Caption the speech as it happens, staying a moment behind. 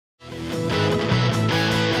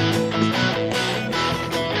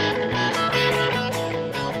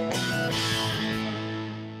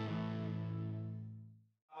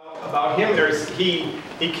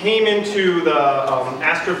he came into the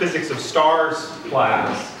astrophysics of stars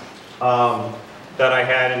class that I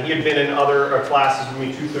had, and he had been in other classes with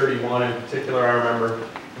me, 231 in particular, I remember.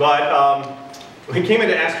 But when he came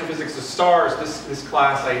into astrophysics of stars, this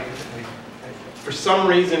class, for some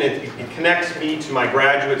reason, it connects me to my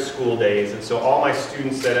graduate school days, and so all my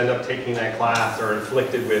students that end up taking that class are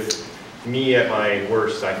inflicted with me at my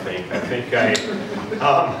worst, I think.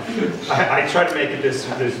 I try to make it this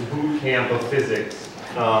boot camp of physics,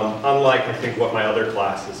 unlike, I think, what my other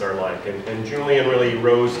classes are like. And Julian really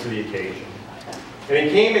rose to the occasion. And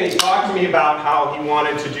he came and he talked to me about how he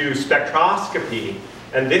wanted to do spectroscopy.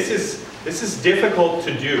 And this is difficult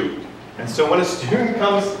to do. And so when a student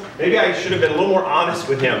comes, maybe I should have been a little more honest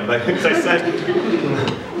with him, but because I said,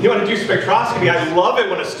 you want to do spectroscopy? I love it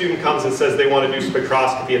when a student comes and says they want to do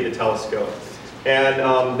spectroscopy at the telescope.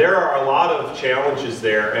 And there are a lot of challenges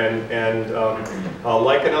there, and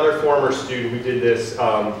like another former student who did this,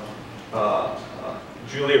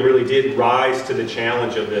 Julian really did rise to the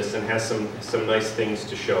challenge of this and has some nice things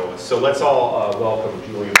to show us. So let's all welcome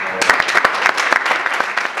Julian.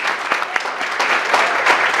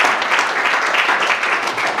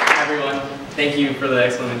 Thank you for the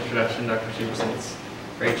excellent introduction, Dr. Sheverson. It's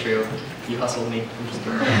very true. You hustled me. I'm just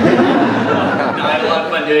kidding. No, I had a lot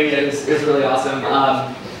of fun doing it. It was really awesome.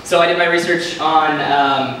 So I did my research on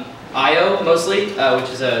Io mostly, which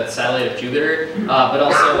is a satellite of Jupiter, but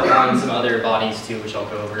also on some other bodies too, which I'll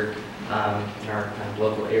go over in our kind of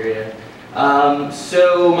local area.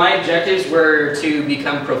 So my objectives were to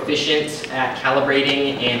become proficient at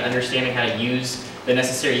calibrating and understanding how to use the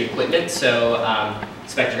necessary equipment. So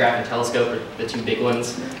spectrograph and telescope are the two big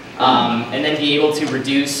ones. And then be able to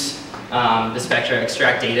reduce the spectra,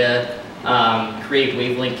 extract data, create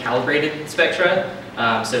wavelength calibrated spectra,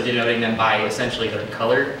 so denoting them by essentially their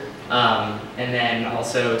color. And then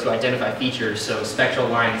also to identify features, so spectral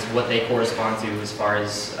lines, what they correspond to as far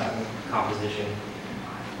as composition.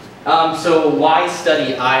 So why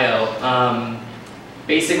study Io?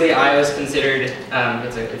 Basically, Io is considered,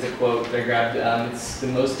 it's a quote that I grabbed, it's the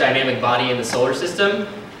most dynamic body in the solar system.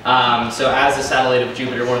 So as a satellite of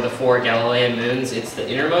Jupiter, one of the 4 Galilean moons, it's the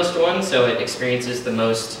innermost one, so it experiences the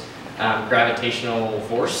most gravitational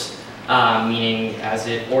force, meaning as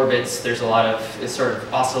it orbits, there's a lot of sort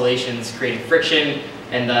of oscillations creating friction,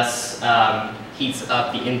 and thus heats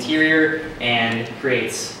up the interior and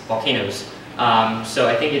creates volcanoes. So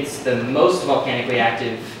I think it's the most volcanically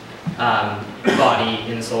active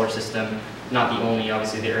body in the solar system, not the only.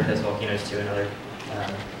 Obviously the Earth has volcanoes too and other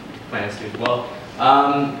planets too as well.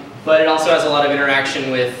 But it also has a lot of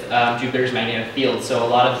interaction with Jupiter's magnetic field, so a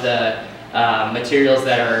lot of the materials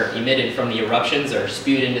that are emitted from the eruptions are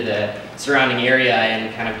spewed into the surrounding area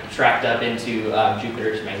and kind of tracked up into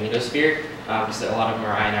Jupiter's magnetosphere, because a lot of them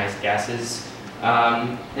are ionized gases.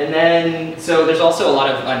 And then, so there's also a lot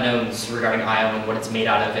of unknowns regarding Io and what it's made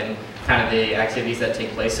out of and kind of the activities that take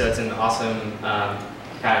place, so it's an awesome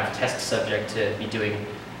kind of test subject to be doing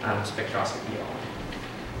spectroscopy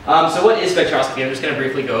on. So what is spectroscopy? I'm just going to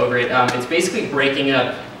briefly go over it. It's basically breaking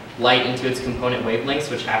up light into its component wavelengths,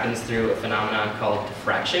 which happens through a phenomenon called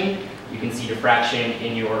diffraction. You can see diffraction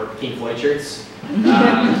in your Pink Floyd shirts.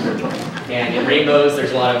 And in rainbows,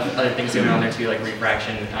 there's a lot of other things going on there too, like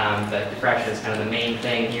refraction, but diffraction is kind of the main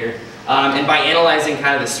thing here. And by analyzing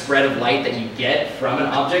kind of the spread of light that you get from an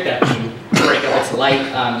object after you break up its light,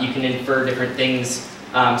 you can infer different things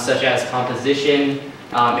such as composition.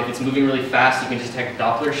 If it's moving really fast, you can detect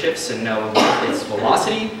Doppler shifts and know its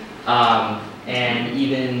velocity, and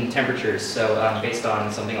even temperatures, so based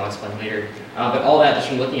on something I'll explain later. But all that just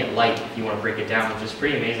from looking at light, if you want to break it down, which is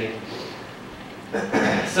pretty amazing.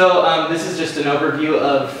 So this is just an overview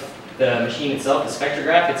of the machine itself, the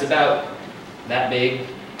spectrograph. It's about that big.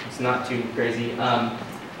 It's not too crazy.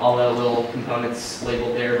 All the little components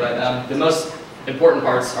labeled there, but the most important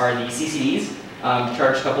parts are the CCDs,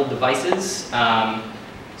 charge-coupled devices.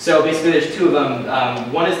 So basically there's 2 of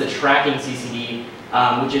them. One is the tracking CCD,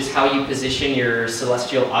 which is how you position your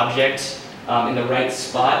celestial object in the right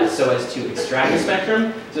spot so as to extract the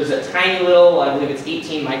spectrum. So there's a tiny little, I believe it's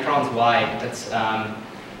 18 microns wide. That's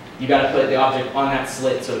you got to put the object on that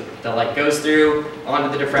slit so the light goes through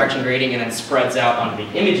onto the diffraction grating and then spreads out onto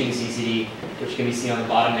the imaging CCD, which can be seen on the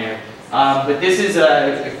bottom there. But this is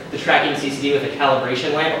the tracking CCD with a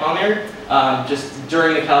calibration lamp on there. Just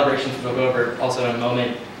during the calibration, which we'll go over also in a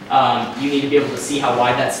moment, you need to be able to see how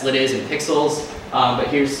wide that slit is in pixels. But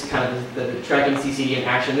here's kind of the tracking CCD in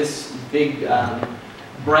action. This big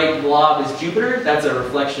bright blob is Jupiter. That's a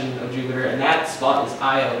reflection of Jupiter, and that spot is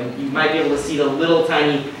Io. And you might be able to see the little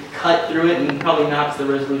tiny cut through it, and probably not to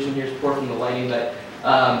the resolution here is poor from the lighting, but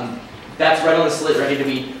That's right on the slit, ready to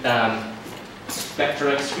be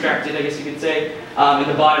spectrum extracted, I guess you could say. In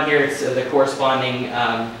the bottom here, it's the corresponding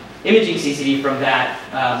imaging CCD from that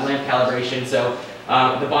lamp calibration. So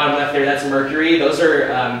the bottom left there, that's mercury. Those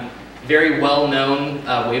are very well-known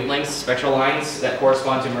wavelengths, spectral lines that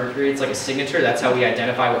correspond to mercury. It's like a signature. That's how we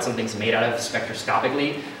identify what something's made out of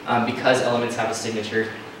spectroscopically, because elements have a signature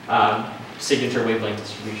wavelength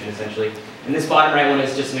distribution, essentially. And this bottom right one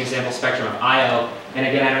is just an example spectrum of IO. And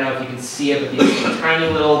again, I don't know if you can see it, but these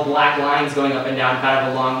tiny little black lines going up and down kind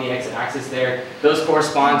of along the x-axis there, those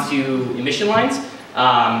correspond to emission lines.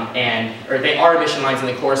 Or they are emission lines, and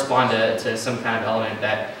they correspond to some kind of element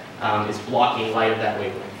that is blocking light of that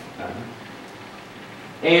wavelength.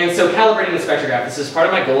 And so calibrating the spectrograph, this is part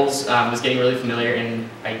of my goals, was getting really familiar, and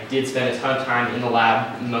I did spend a ton of time in the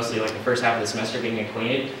lab, mostly like the first half of the semester getting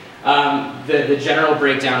acquainted. The general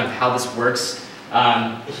breakdown of how this works,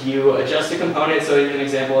 you adjust a component, so here's an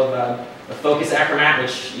example of a focus achromat,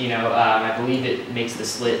 which, I believe it makes the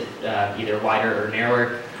slit either wider or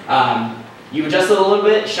narrower. You adjust it a little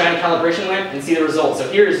bit, shine a calibration lamp, and see the result. So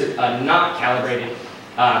here's a not calibrated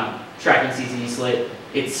tracking CCD slit.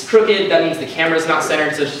 It's crooked, that means the camera's not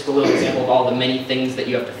centered, so it's just a little example of all the many things that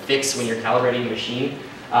you have to fix when you're calibrating the machine.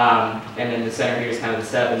 And then the center here is kind of the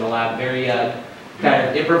setup in the lab. Very kind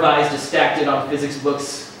of improvised, just stacked it on physics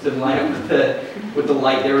books to line up with the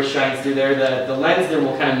light there which shines through there. The lens there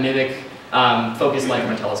will kind of mimic focused light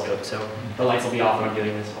from a telescope, so the lights will be off when I'm doing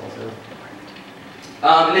this also.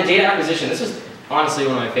 And then data acquisition. This was honestly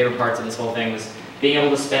one of my favorite parts of this whole thing, was being able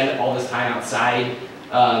to spend all this time outside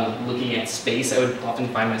looking at space. I would often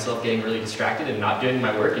find myself getting really distracted and not doing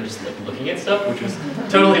my work and just like looking at stuff, which was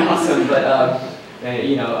totally awesome. But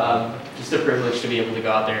just a privilege to be able to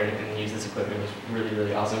go out there and use this equipment. It was really,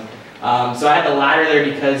 really awesome. So I had the ladder there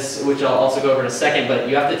because, which I'll also go over in a second, but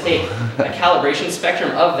you have to take a calibration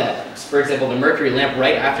spectrum of that. For example, the mercury lamp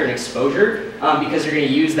right after an exposure, because you're going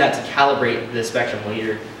to use that to calibrate the spectrum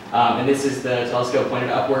later. And this is the telescope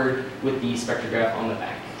pointed upward with the spectrograph on the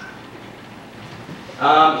back.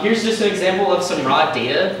 Here's just an example of some raw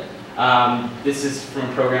data. This is from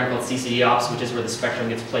a program called CCD Ops, which is where the spectrum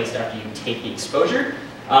gets placed after you take the exposure.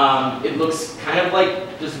 It looks kind of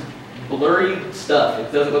like just blurry stuff.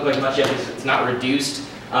 It doesn't look like much yet. It's not reduced.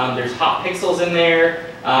 There's hot pixels in there.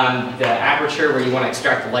 The aperture where you want to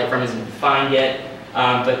extract the light from isn't defined yet.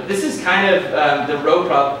 But this is kind of the row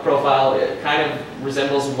profile. It kind of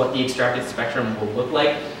resembles what the extracted spectrum will look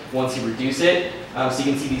like once you reduce it. So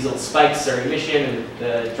you can see these little spikes are emission and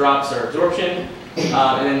the drops are absorption.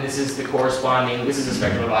 And then this is the corresponding, this is a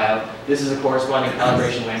spectrum of IO. This is a corresponding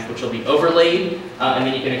calibration lamp which will be overlaid, and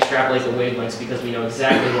then you can extrapolate the wavelengths because we know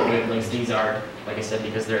exactly what wavelengths these are, like I said,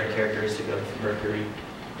 because they're a characteristic of mercury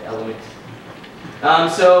element.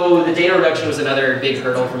 So the data reduction was another big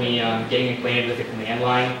hurdle for me, getting acquainted with the command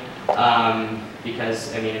line,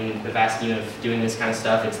 because, I mean, in the vast scheme of doing this kind of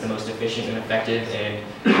stuff, it's the most efficient and effective and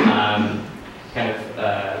kind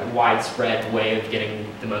of widespread way of getting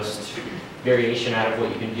the most variation out of what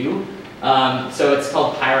you can do. So it's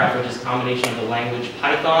called PyRAF, which is a combination of the language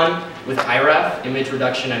Python with IRAF, Image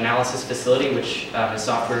Reduction Analysis Facility, which is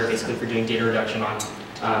software basically for doing data reduction on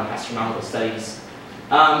astronomical studies.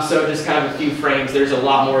 So just kind of a few frames. There's a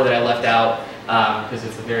lot more that I left out because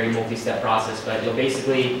it's a very multi-step process, but you'll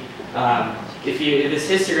basically, if this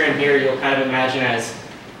histogram here, you'll kind of imagine as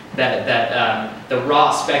the raw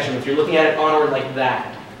spectrum. If you're looking at it onward like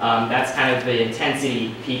that, that's kind of the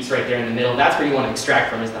intensity peaks right there in the middle. That's where you want to extract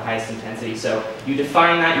from, is the highest intensity. So you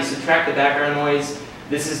define that, you subtract the background noise.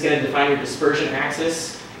 This is going to define your dispersion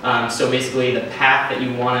axis. So basically the path that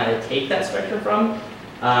you want to take that spectrum from.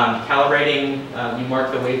 Calibrating, you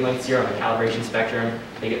mark the wavelengths here on the calibration spectrum.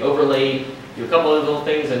 They get overlaid, do a couple of little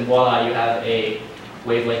things, and voila, you have a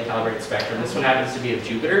wavelength calibrated spectrum. This one happens to be of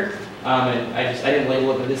Jupiter. And I didn't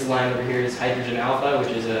label it, but this line over here is hydrogen alpha, which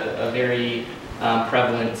is a very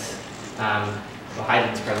prevalent, well,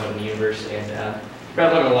 hydrogen's prevalent in the universe and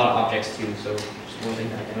prevalent in a lot of objects too, so just one thing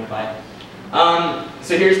to identify.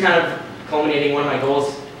 So here's kind of culminating one of my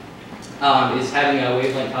goals, is having a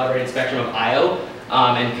wavelength calibrated spectrum of IO.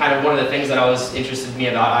 And kind of one of the things that always interested me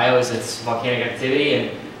about IO is its volcanic activity,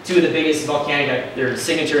 and two of the biggest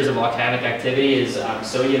signatures of volcanic activity is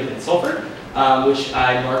sodium and sulfur, which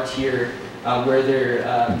I marked here where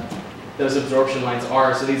those absorption lines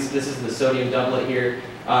are. So this is the sodium doublet here.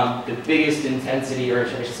 The biggest intensity, or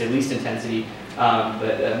I should say least intensity,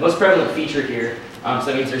 but most prevalent feature here. So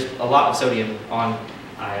that means there's a lot of sodium on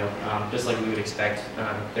IO, just like we would expect.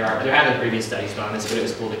 There have been previous studies on this, but it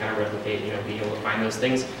was cool to kind of replicate, being able to find those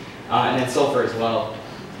things. And then sulfur as well.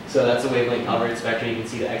 So that's a wavelength calibrated spectrum. You can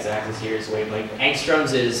see the x-axis here is wavelength.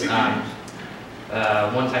 Angstroms is 1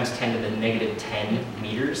 times 10 to the negative 10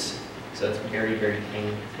 meters. So it's very, very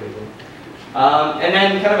tiny wavelength. And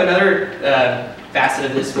then kind of another facet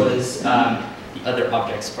of this was the other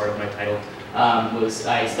objects part of my title. Was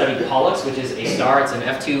I studied Pollux, which is a star. It's an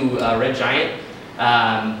F2 red giant.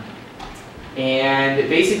 And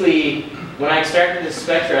basically, when I extracted the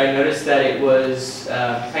spectra, I noticed that it was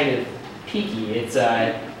kind of peaky. It's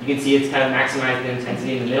you can see it's kind of maximized the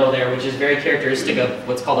intensity in the middle there, which is very characteristic of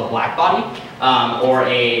what's called a black body, or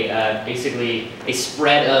basically a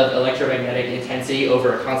spread of electromagnetic intensity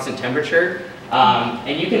over a constant temperature.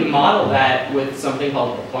 And you can model that with something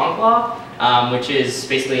called the Planck law, which is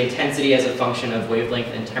basically intensity as a function of wavelength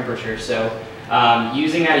and temperature. So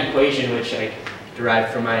using that equation, which I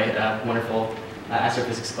derived from my wonderful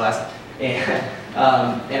astrophysics class, and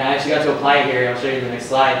I actually got to apply it here. I'll show you the next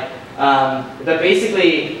slide. But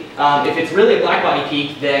basically, if it's really a black body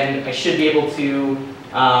peak, then I should be able to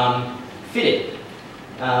fit it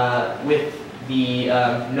with the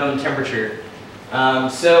known temperature.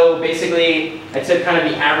 So basically, I took kind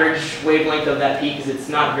of the average wavelength of that peak because it's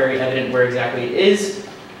not very evident where exactly it is,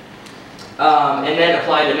 and then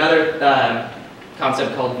applied another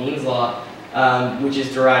concept called Wien's law, which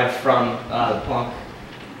is derived from Planck.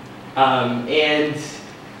 And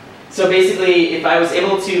so basically, if I was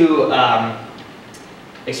able to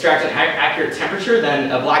extract an accurate temperature,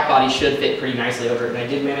 then a black body should fit pretty nicely over it. And I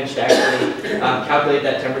did manage to actually calculate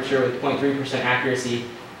that temperature with 0.3% accuracy,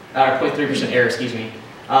 or 0.3% error, excuse me.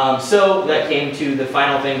 So that came to the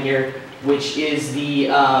final thing here, which is the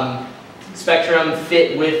spectrum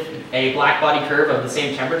fit with a black body curve of the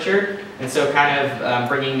same temperature. And so kind of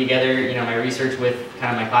bringing together, my research with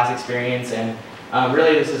kind of my class experience, and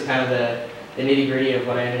really this is kind of the nitty-gritty of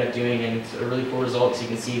what I ended up doing, and it's a really cool result. So you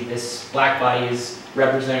can see this black body is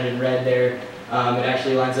represented in red there. It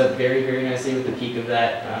actually lines up very, very nicely with the peak of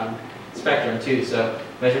that spectrum too. So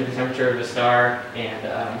measured the temperature of a star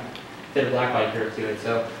and fit a black body curve to it.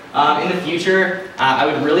 So in the future, I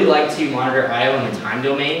would really like to monitor IO in the time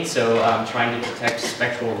domain. So trying to detect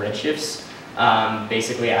spectral redshifts,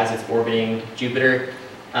 basically as it's orbiting Jupiter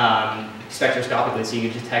spectroscopically. So you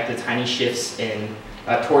can detect the tiny shifts in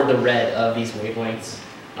toward the red of these wavelengths.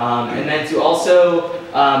 And then to also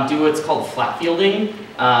do what's called flat fielding,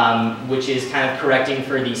 which is kind of correcting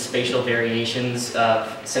for the spatial variations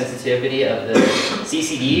of sensitivity of the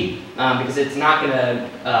CCD, because it's not going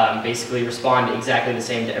to basically respond exactly the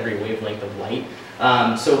same to every wavelength of light.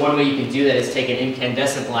 So one way you can do that is take an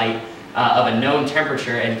incandescent light of a known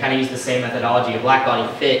temperature and kind of use the same methodology of black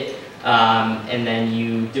body fit, and then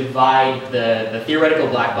you divide the theoretical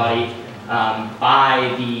black body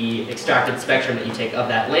by the extracted spectrum that you take of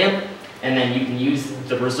that lamp, and then you can use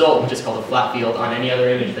the result, which is called a flat field, on any other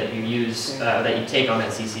image that you use, that you take on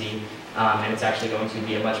that CCD, and it's actually going to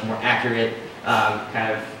be a much more accurate,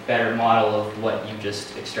 kind of better model of what you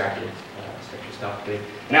just extracted spectroscopically.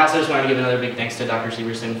 And I also just wanted to give another big thanks to Dr.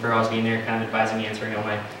 Sieversen for always being there, kind of advising me, answering all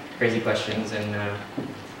my crazy questions, and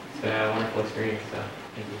it's been a wonderful experience, so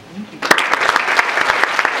thank you. Thank you.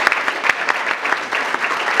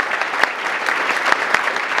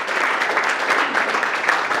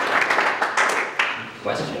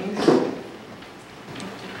 Questions?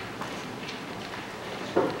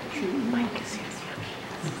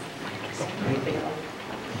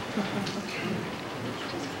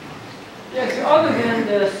 Yes, other than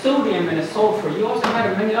the sodium and the sulfur, you also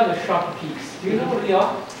had many other sharp peaks. Do you know what they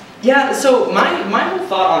are? Yeah, so my whole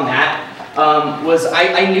thought on that was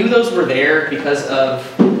I knew those were there because of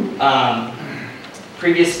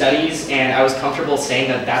previous studies, and I was comfortable saying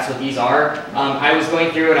that that's what these are. I was going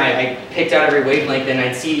through and I picked out every wavelength, and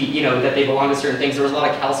I'd see that they belong to certain things. There was a lot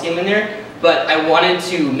of calcium in there, but I wanted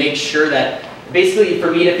to make sure that basically for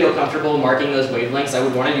me to feel comfortable marking those wavelengths, I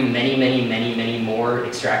would want to do many more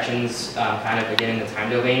extractions kind of again in the time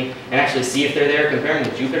domain and actually see if they're there, comparing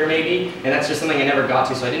with Jupiter maybe, and that's just something I never got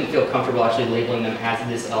to, so I didn't feel comfortable actually labeling them as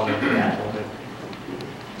this element or that element.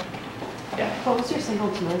 Yeah? What was your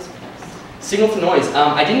signal to noise? Signal to noise.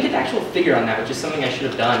 I didn't get the actual figure on that, which is something I should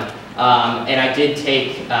have done. And I did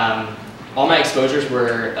take, all my exposures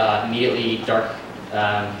were immediately dark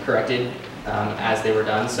corrected as they were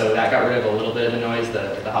done, so that got rid of a little bit of the noise,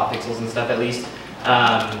 the hot pixels and stuff at least.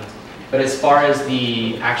 But as far as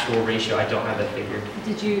the actual ratio, I don't have that figure.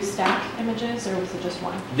 Did you stack images, or was it just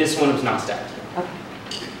one? This one was not stacked. Okay.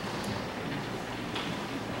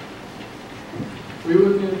 Were you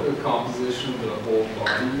looking at the composition of the whole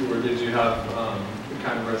body, or did you have the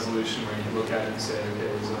kind of resolution where you look at it and say, okay,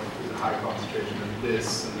 there's a high concentration of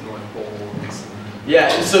this in the North Pole, and this in Yeah,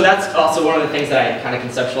 so that's also one of the things that I kind of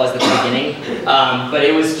conceptualized at the beginning. But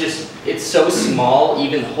it was just, it's so small,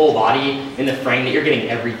 even the whole body in the frame, that you're getting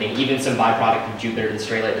everything, even some byproduct of Jupiter, the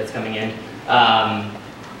stray light that's coming in.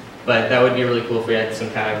 But that would be really cool if we had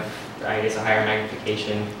some kind of, I guess, a higher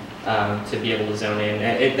magnification to be able to zone in.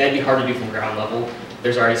 That'd be hard to do from ground level.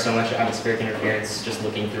 There's already so much atmospheric interference just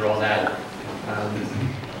looking through all that.